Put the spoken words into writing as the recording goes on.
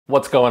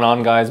What's going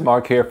on, guys?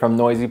 Mark here from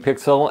Noisy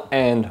Pixel,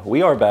 and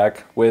we are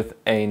back with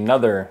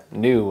another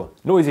new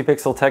Noisy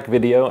Pixel tech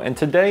video. And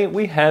today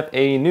we have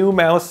a new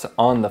mouse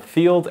on the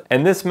field,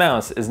 and this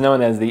mouse is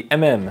known as the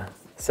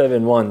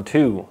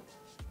MM712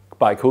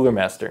 by Cooler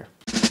Master.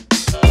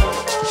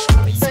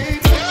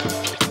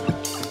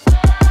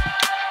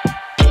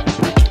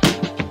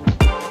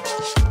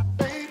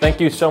 Thank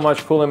you so much,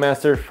 Cooler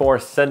Master, for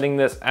sending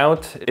this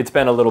out. It's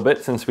been a little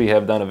bit since we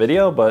have done a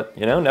video, but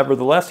you know,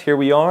 nevertheless, here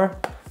we are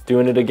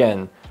doing it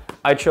again.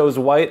 I chose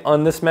white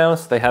on this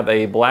mouse. They have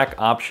a black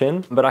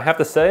option, but I have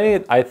to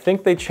say, I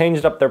think they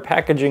changed up their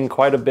packaging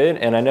quite a bit,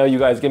 and I know you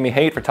guys give me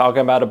hate for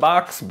talking about a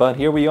box, but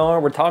here we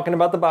are, we're talking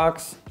about the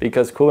box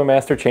because Cooler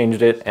Master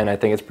changed it, and I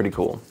think it's pretty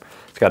cool.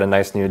 It's got a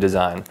nice new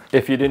design.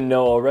 If you didn't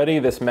know already,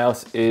 this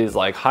mouse is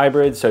like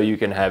hybrid, so you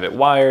can have it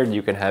wired,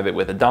 you can have it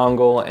with a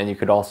dongle, and you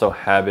could also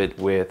have it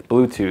with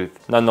Bluetooth.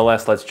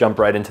 Nonetheless, let's jump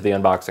right into the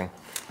unboxing.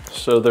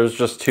 So there's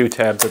just two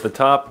tabs at the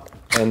top,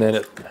 and then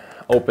it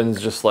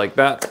opens just like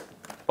that.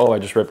 Oh, I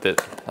just ripped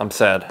it. I'm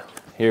sad.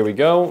 Here we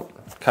go.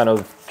 Kind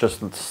of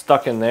just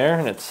stuck in there,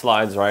 and it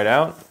slides right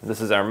out.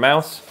 This is our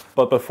mouse.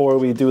 But before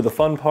we do the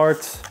fun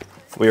parts,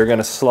 we are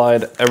gonna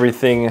slide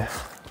everything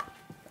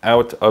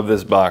out of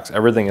this box.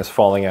 Everything is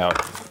falling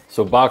out.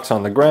 So box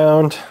on the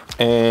ground,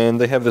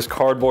 and they have this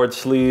cardboard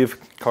sleeve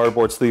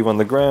on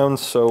the ground.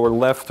 So we're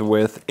left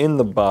with, in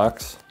the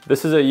box,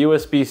 this is a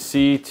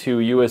USB-C to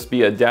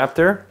USB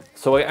adapter.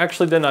 So I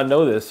actually did not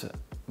know this,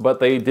 but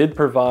they did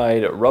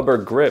provide rubber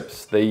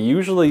grips. They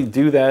usually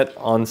do that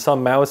on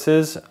some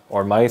mouses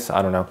or mice,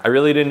 I don't know. I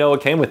really didn't know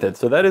it came with it.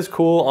 So that is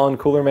cool on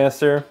Cooler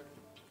Master.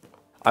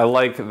 I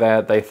like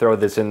that they throw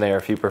this in there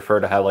if you prefer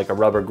to have like a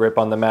rubber grip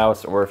on the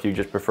mouse, or if you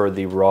just prefer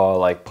the raw,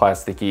 like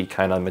plasticky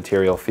kind of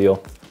material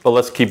feel. But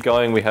let's keep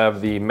going. We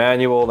have the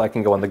manual that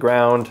can go on the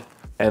ground,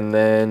 and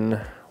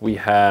then we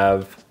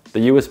have the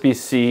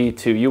USB-C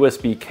to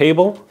USB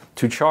cable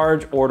to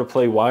charge or to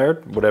play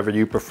wired, whatever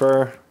you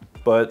prefer.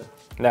 But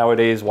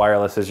nowadays,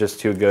 wireless is just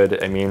too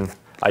good. I mean,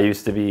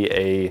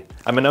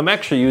 I'm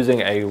actually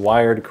using a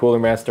wired Cooler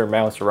Master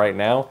mouse right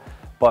now,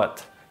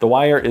 but the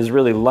wire is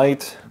really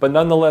light. But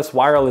nonetheless,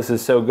 wireless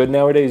is so good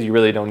nowadays, you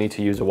really don't need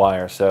to use a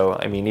wire. So,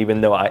 I mean, even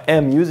though I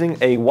am using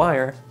a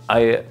wire,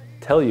 I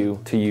tell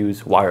you to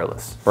use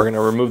wireless. We're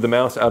gonna remove the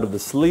mouse out of the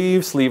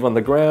sleeve on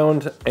the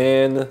ground,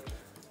 and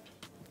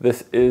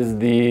this is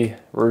the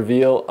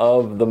reveal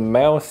of the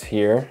mouse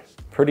here.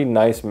 Pretty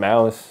nice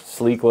mouse,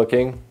 sleek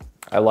looking.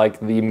 I like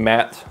the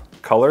matte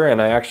color,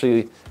 and I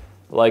actually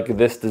like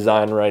this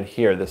design right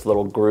here, this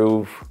little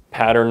groove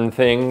pattern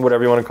thing,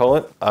 whatever you want to call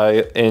it.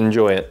 I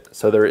enjoy it.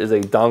 So there is a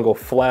dongle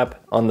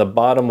flap on the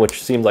bottom,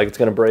 which seems like it's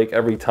going to break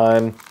every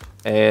time,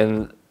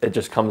 and it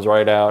just comes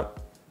right out.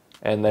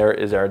 And there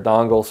is our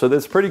dongle. So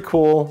that's pretty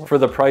cool for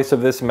the price of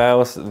this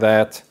mouse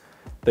that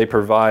they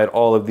provide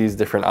all of these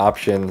different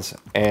options,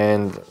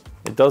 and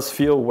it does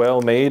feel well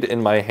made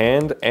in my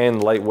hand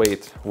and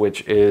lightweight,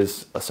 which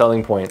is a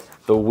selling point.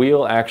 The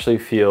wheel actually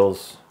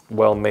feels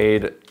well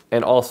made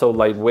and also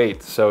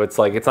lightweight. So it's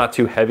like, it's not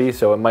too heavy,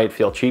 so it might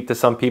feel cheap to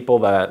some people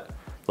that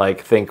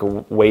like think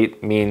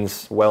weight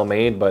means well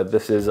made, but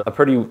this is a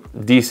pretty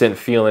decent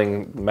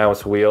feeling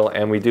mouse wheel.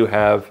 And we do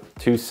have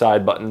two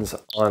side buttons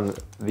on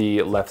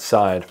the left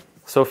side.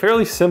 So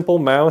fairly simple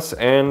mouse,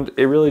 and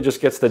it really just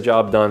gets the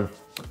job done.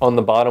 On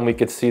the bottom, we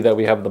could see that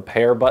we have the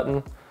pair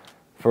button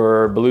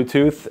for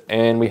Bluetooth,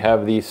 and we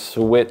have the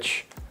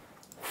switch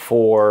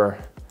for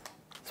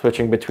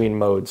switching between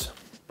modes.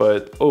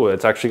 But oh,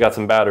 it's actually got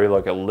some battery.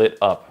 Look, it lit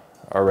up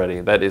already.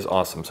 That is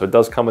awesome. So it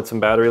does come with some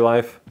battery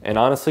life, and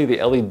honestly,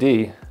 the LED,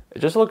 it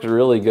just looks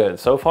really good.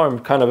 So far, I'm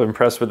kind of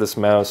impressed with this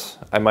mouse.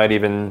 I might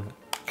even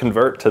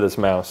convert to this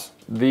mouse.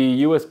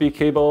 The USB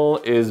cable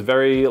is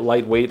very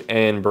lightweight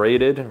and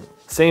braided.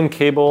 Same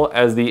cable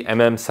as the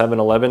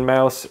MM711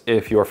 mouse,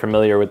 if you're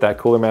familiar with that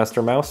Cooler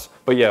Master mouse.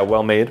 But yeah,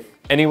 well made.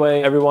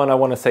 Anyway, everyone, I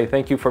want to say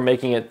thank you for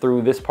making it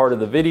through this part of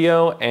the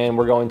video, and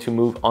we're going to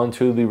move on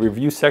to the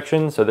review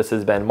section. So this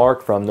has been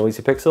Mark from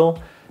Noisy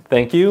Pixel.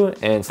 Thank you,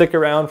 and stick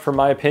around for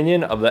my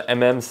opinion of the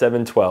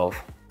MM712.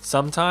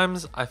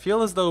 Sometimes I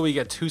feel as though we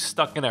get too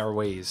stuck in our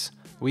ways.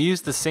 We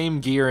use the same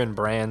gear and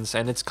brands,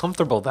 and it's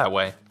comfortable that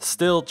way.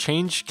 Still,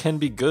 change can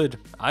be good.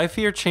 I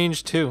fear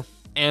change too.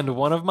 And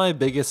one of my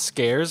biggest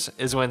scares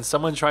is when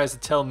someone tries to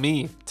tell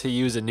me to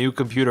use a new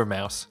computer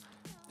mouse.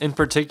 In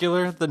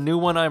particular, the new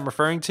one I'm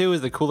referring to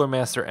is the Cooler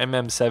Master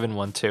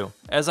MM712.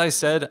 As I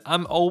said,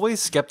 I'm always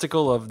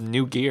skeptical of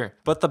new gear,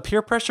 but the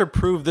peer pressure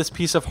proved this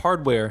piece of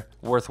hardware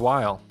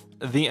worthwhile.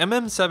 The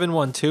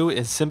MM712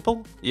 is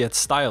simple, yet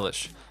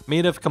stylish,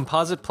 made of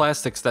composite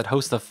plastics that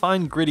host a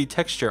fine gritty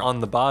texture on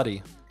the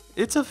body.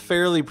 It's a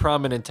fairly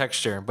prominent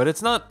texture, but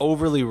it's not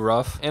overly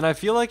rough, and I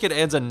feel like it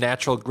adds a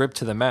natural grip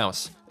to the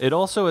mouse. It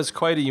also has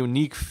quite a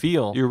unique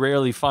feel you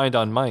rarely find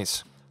on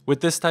mice.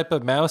 With this type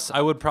of mouse,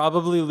 I would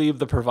probably leave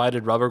the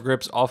provided rubber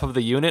grips off of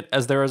the unit,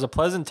 as there is a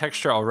pleasant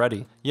texture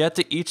already, yet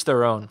to each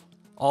their own.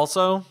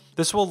 Also,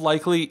 this will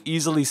likely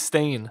easily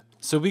stain,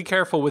 so be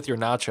careful with your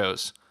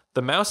nachos.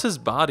 The mouse's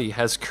body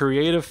has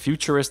creative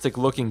futuristic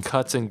looking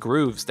cuts and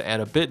grooves to add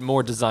a bit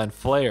more design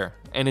flair,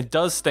 and it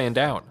does stand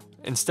out.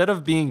 Instead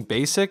of being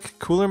basic,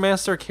 Cooler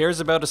Master cares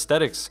about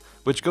aesthetics,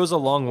 which goes a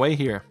long way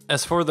here.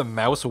 As for the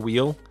mouse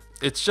wheel,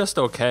 it's just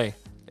okay.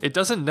 It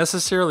doesn't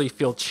necessarily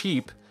feel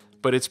cheap,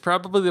 but it's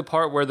probably the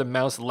part where the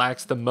mouse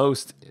lacks the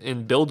most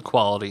in build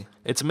quality.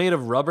 It's made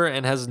of rubber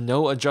and has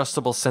no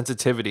adjustable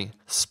sensitivity.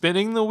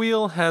 Spinning the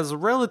wheel has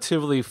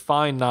relatively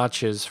fine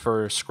notches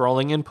for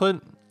scrolling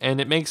input,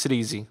 and it makes it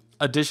easy.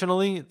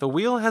 Additionally, the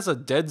wheel has a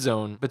dead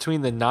zone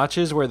between the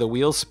notches where the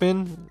wheels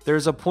spin.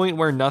 There's a point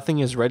where nothing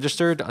is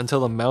registered until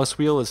the mouse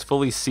wheel is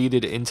fully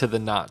seated into the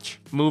notch.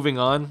 Moving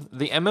on,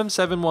 the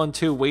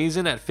MM712 weighs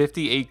in at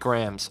 58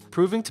 grams,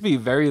 proving to be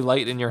very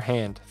light in your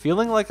hand,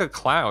 feeling like a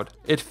cloud.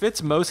 It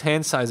fits most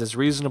hand sizes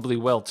reasonably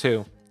well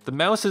too. The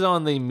mouse is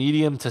on the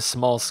medium to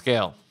small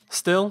scale.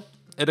 Still,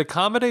 it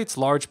accommodates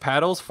large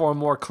paddles for a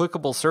more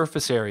clickable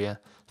surface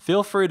area.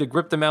 Feel free to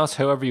grip the mouse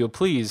however you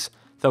please,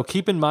 though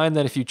keep in mind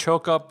that if you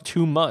choke up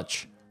too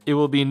much, it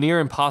will be near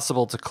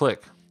impossible to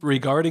click.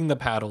 Regarding the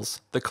paddles,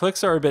 the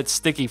clicks are a bit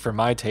sticky for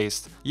my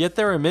taste, yet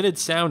their emitted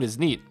sound is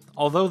neat,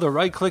 although the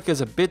right click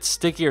is a bit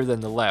stickier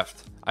than the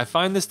left. I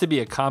find this to be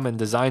a common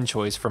design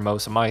choice for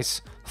most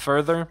mice.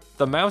 Further,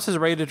 the mouse is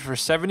rated for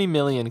 70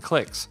 million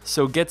clicks,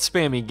 so get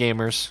spammy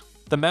gamers.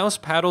 The mouse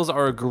paddles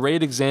are a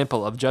great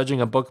example of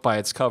judging a book by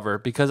its cover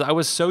because I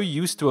was so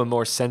used to a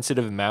more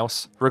sensitive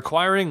mouse,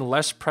 requiring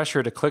less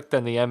pressure to click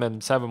than the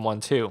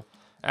MM712.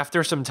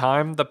 After some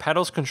time, the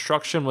paddle's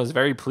construction was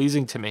very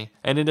pleasing to me,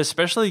 and it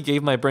especially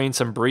gave my brain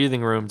some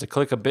breathing room to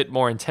click a bit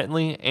more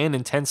intently and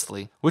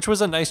intensely, which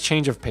was a nice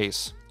change of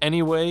pace.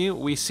 Anyway,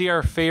 we see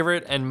our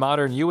favorite and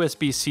modern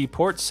USB-C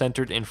port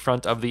centered in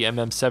front of the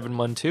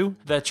MM712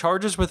 that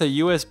charges with a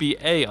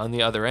USB-A on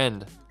the other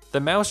end.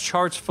 The mouse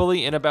charged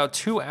fully in about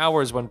 2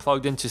 hours when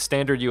plugged into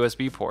standard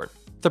USB port.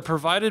 The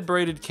provided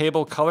braided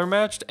cable color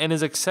matched and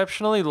is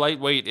exceptionally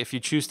lightweight if you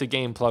choose to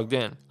game plugged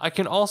in. I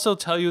can also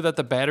tell you that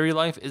the battery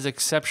life is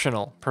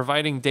exceptional,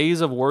 providing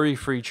days of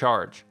worry-free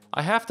charge.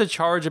 I have to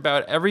charge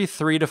about every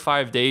 3 to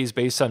 5 days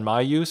based on my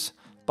use.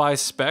 By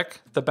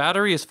spec, the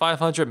battery is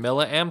 500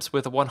 milliamps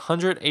with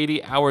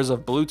 180 hours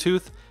of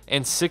Bluetooth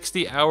and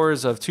 60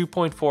 hours of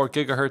 2.4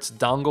 GHz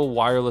dongle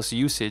wireless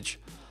usage.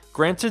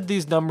 Granted,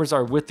 these numbers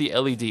are with the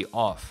LED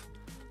off.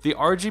 The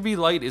RGB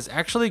light is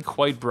actually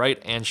quite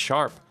bright and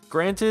sharp.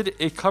 Granted,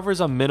 it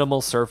covers a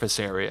minimal surface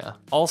area.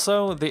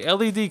 Also, the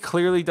LED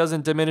clearly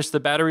doesn't diminish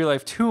the battery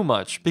life too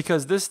much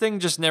because this thing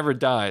just never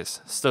dies,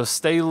 so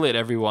stay lit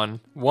everyone.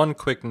 One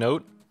quick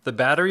note, the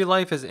battery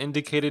life is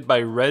indicated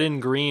by red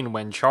and green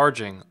when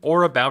charging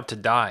or about to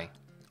die.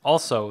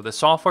 Also, the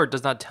software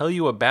does not tell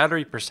you a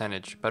battery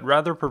percentage, but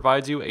rather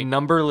provides you a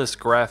numberless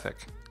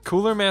graphic.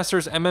 Cooler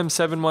Master's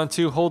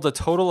MM712 holds a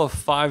total of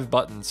 5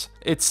 buttons.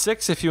 It's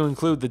 6 if you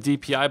include the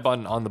DPI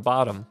button on the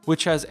bottom,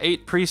 which has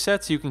 8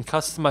 presets you can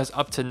customize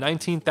up to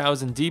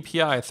 19,000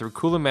 DPI through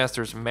Cooler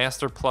Master's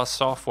Master Plus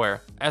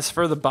software. As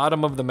for the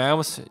bottom of the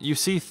mouse, you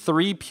see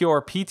 3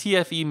 pure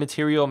PTFE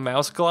material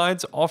mouse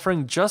glides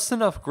offering just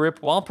enough grip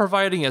while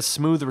providing a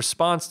smooth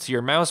response to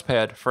your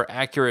mousepad for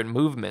accurate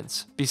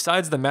movements.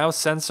 Besides the mouse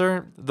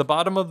sensor, the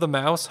bottom of the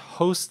mouse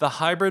hosts the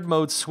hybrid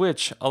mode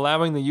switch,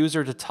 allowing the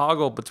user to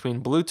toggle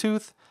between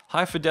Bluetooth,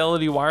 high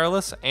fidelity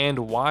wireless, and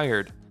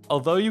wired.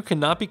 Although you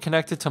cannot be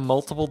connected to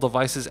multiple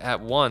devices at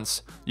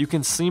once, you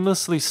can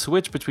seamlessly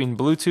switch between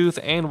Bluetooth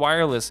and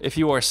wireless if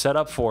you are set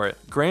up for it,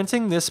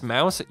 granting this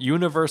mouse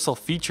universal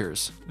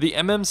features. The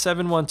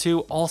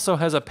MM712 also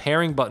has a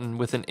pairing button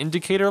with an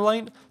indicator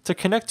light to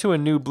connect to a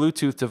new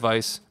Bluetooth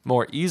device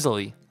more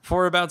easily.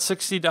 For about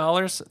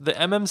 $60, the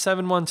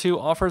MM712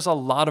 offers a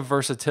lot of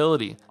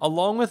versatility,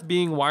 along with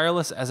being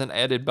wireless as an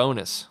added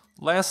bonus.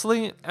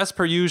 Lastly, as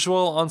per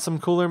usual on some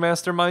Cooler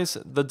Master mice,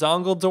 the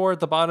dongle door at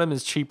the bottom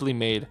is cheaply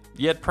made,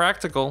 yet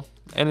practical,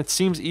 and it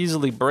seems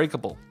easily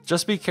breakable.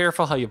 Just be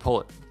careful how you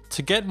pull it.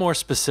 To get more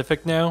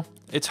specific now,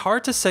 it's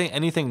hard to say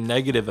anything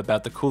negative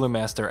about the Cooler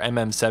Master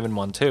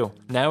MM712.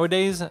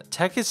 Nowadays,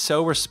 tech is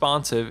so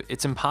responsive,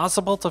 it's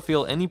impossible to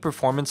feel any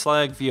performance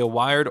lag via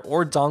wired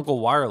or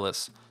dongle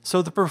wireless.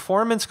 So the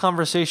performance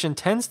conversation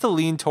tends to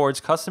lean towards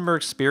customer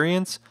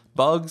experience,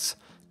 bugs,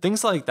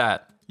 things like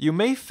that. You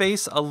may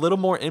face a little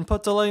more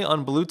input delay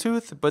on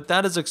Bluetooth, but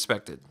that is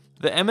expected.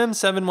 The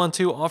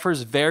MM712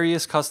 offers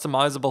various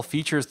customizable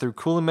features through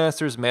Cooler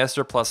Master's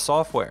Master Plus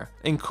software,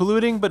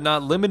 including but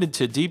not limited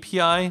to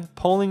DPI,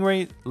 polling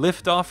rate,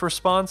 liftoff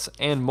response,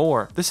 and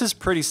more. This is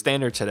pretty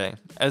standard today,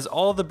 as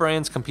all the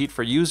brands compete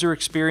for user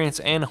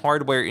experience and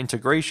hardware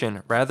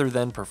integration rather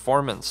than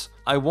performance.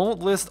 I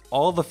won't list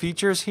all the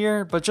features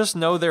here, but just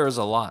know there is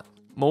a lot.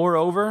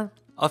 Moreover,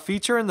 a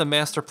feature in the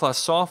Master Plus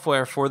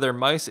software for their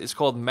mice is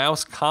called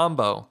Mouse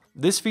Combo.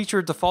 This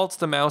feature defaults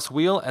the mouse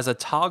wheel as a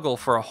toggle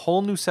for a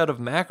whole new set of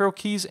macro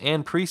keys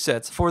and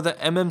presets for the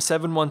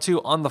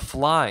MM712 on the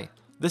fly.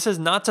 This is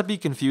not to be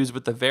confused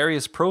with the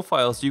various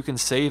profiles you can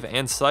save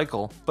and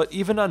cycle, but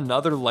even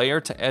another layer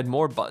to add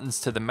more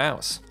buttons to the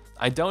mouse.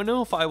 I don't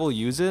know if I will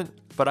use it,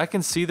 but I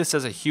can see this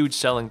as a huge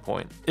selling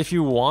point. If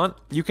you want,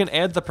 you can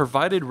add the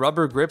provided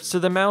rubber grips to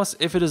the mouse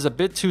if it is a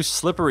bit too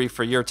slippery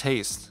for your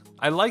taste.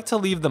 I like to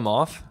leave them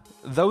off,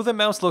 though the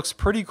mouse looks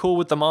pretty cool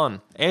with them on,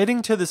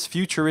 adding to this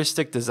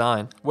futuristic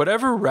design.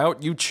 Whatever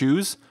route you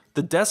choose,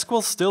 the desk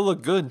will still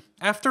look good.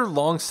 After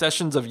long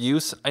sessions of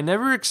use, I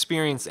never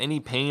experienced any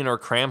pain or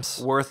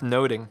cramps worth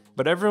noting,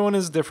 but everyone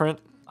is different.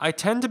 I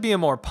tend to be a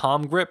more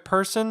palm grip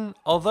person,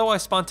 although I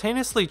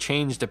spontaneously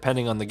change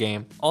depending on the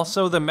game.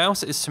 Also, the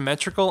mouse is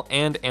symmetrical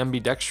and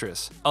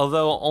ambidextrous,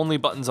 although only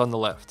buttons on the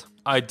left.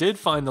 I did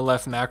find the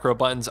left macro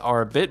buttons are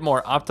a bit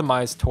more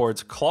optimized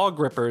towards claw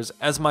grippers,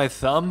 as my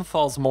thumb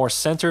falls more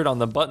centered on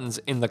the buttons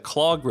in the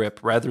claw grip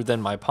rather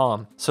than my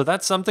palm. So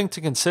that's something to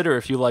consider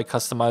if you like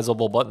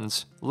customizable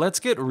buttons. Let's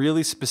get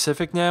really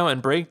specific now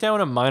and break down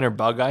a minor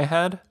bug I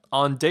had.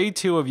 On day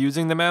 2 of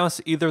using the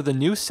mouse, either the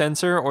new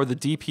sensor or the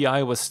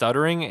DPI was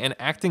stuttering and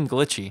acting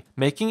glitchy,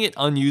 making it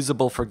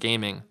unusable for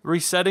gaming.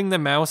 Resetting the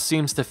mouse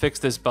seems to fix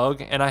this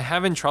bug, and I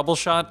haven't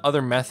troubleshot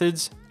other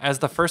methods as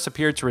the first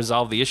appeared to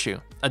resolve the issue.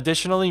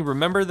 Additionally,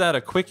 remember that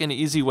a quick and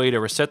easy way to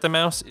reset the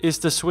mouse is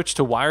to switch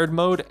to wired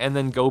mode and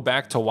then go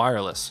back to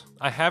wireless.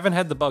 I haven't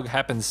had the bug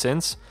happen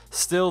since,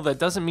 still that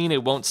doesn't mean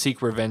it won't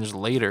seek revenge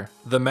later.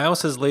 The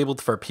mouse is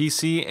labeled for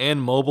PC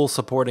and mobile,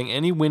 supporting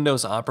any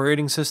Windows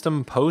operating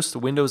system post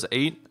Windows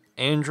 8,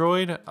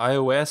 Android,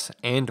 iOS,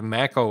 and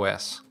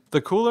macOS.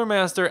 The Cooler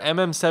Master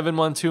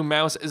MM712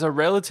 mouse is a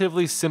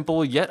relatively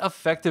simple yet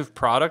effective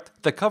product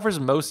that covers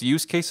most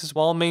use cases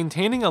while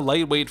maintaining a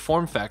lightweight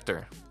form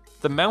factor.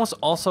 The mouse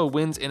also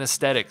wins in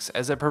aesthetics,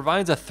 as it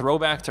provides a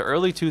throwback to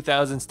early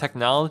 2000s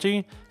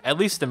technology, at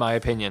least in my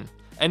opinion.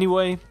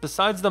 Anyway,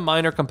 besides the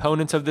minor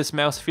components of this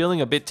mouse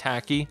feeling a bit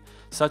tacky,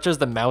 such as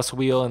the mouse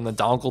wheel and the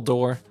dongle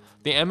door,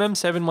 the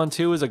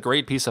MM712 is a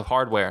great piece of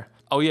hardware.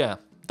 Oh yeah,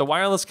 the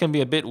wireless can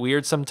be a bit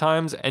weird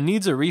sometimes and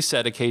needs a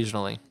reset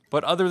occasionally.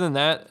 But other than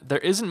that, there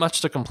isn't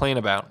much to complain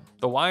about.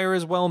 The wire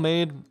is well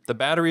made, the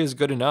battery is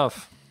good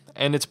enough,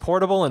 and it's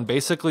portable and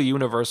basically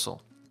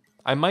universal.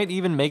 I might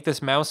even make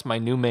this mouse my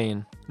new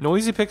main.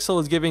 Noisy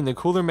Pixel is giving the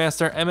Cooler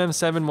Master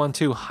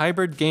MM712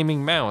 Hybrid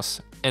Gaming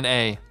Mouse an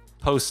A.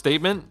 Post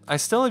statement, I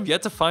still have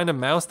yet to find a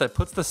mouse that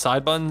puts the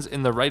side buttons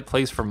in the right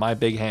place for my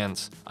big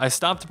hands. I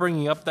stopped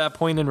bringing up that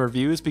point in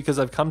reviews because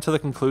I've come to the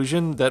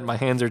conclusion that my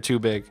hands are too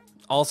big.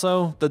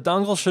 Also, the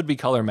dongle should be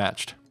color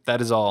matched. That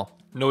is all.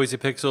 Noisy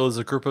Pixel is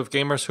a group of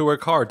gamers who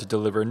work hard to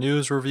deliver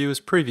news, reviews,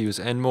 previews,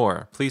 and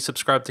more. Please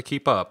subscribe to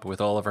keep up with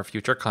all of our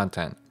future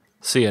content.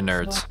 See ya,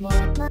 nerds.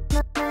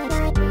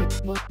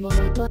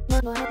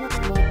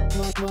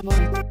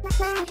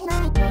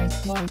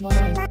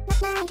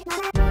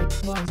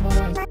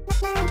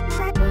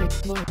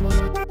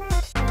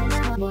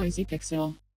 Noisy Pixel.